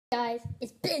Guys,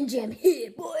 it's Benjamin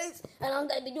here, boys, and I'm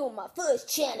going to be doing my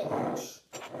first challenge.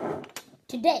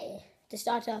 Today, to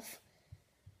start off,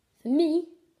 for me,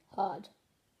 hard.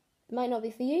 It might not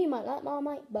be for you, you might like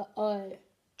Marmite, but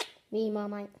me,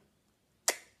 Marmite,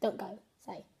 don't go,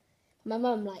 say. My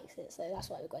mum likes it, so that's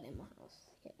why we've got it in my house.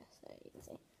 Yeah, so you can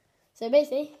see. So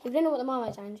basically, if you don't know what the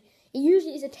Marmite challenge, it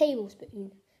usually is a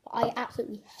tablespoon, but I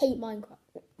absolutely hate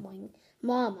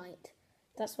Marmite.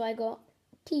 That's why I got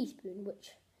a teaspoon,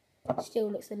 which still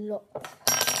looks a lot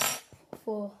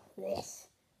for this.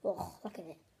 Oh, look at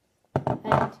it.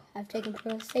 And I've taken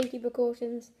safety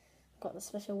precautions. Got the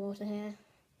special water here.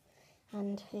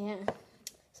 And yeah.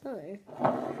 So,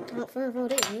 without further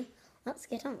ado, let's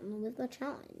get on with the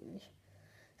challenge.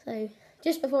 So,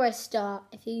 just before I start,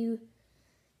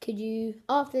 could you,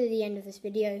 after the end of this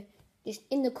video, just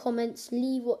in the comments,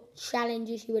 leave what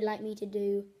challenges you would like me to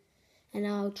do. And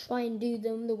I'll try and do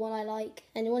them, the one I like.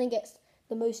 And the one that gets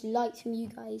the most likes from you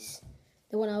guys,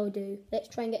 the one I will do. Let's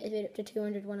try and get this video up to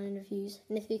 200, 100 views.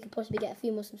 And if we could possibly get a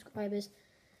few more subscribers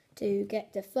to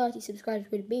get to 30 subscribers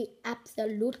would be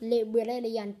absolutely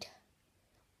brilliant.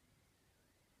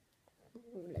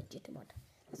 Legitimate.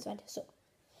 That's right. So,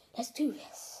 let's do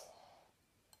this.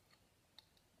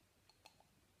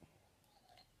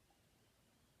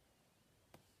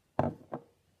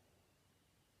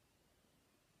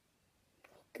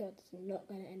 God, this is not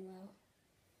going to end well.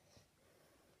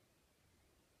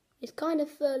 It's kind of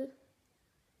full.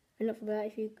 Enough about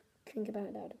if you think about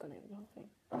it, that would have gone over the whole thing.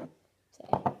 So,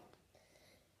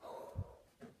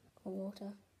 more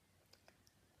water.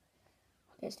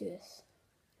 Let's do this.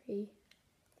 3.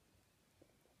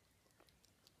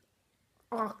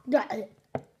 Oh, that is it.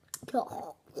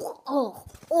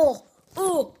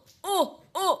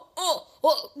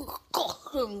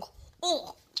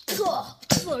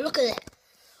 Look at it.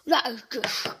 That is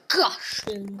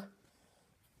disgusting.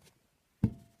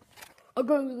 I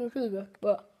don't know if you can see this,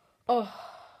 but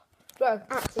that is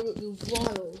absolutely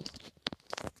wild.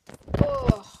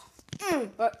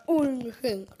 Right, all in the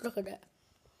sink. Look at it.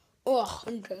 I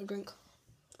need to take a drink.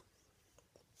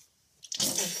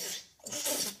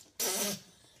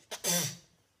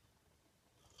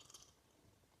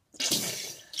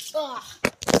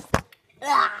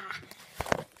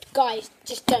 Guys,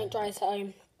 just don't try this at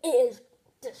home. It is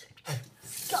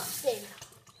disgusting.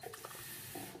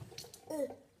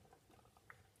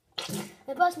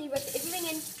 And personally, if you're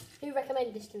thinking who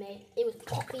recommended this to me, it was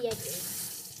Poppy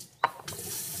Edwards.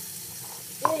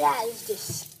 That is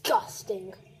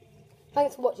disgusting.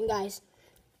 Thanks for watching, guys.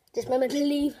 Just remember to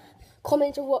leave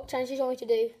comments of what challenges you want me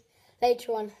to do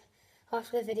later on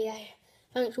after the video.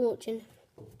 Thanks for watching.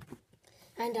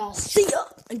 And I'll see ya!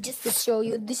 And just to show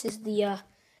you, this is the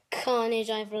carnage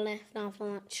I've left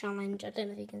after that challenge. I don't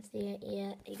know if you can see it.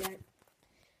 Yeah, there you go.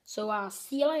 So I'll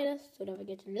see you later. So don't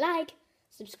forget to like,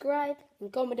 subscribe,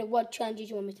 and comment on what challenges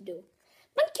you want me to do.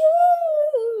 Thank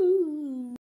you!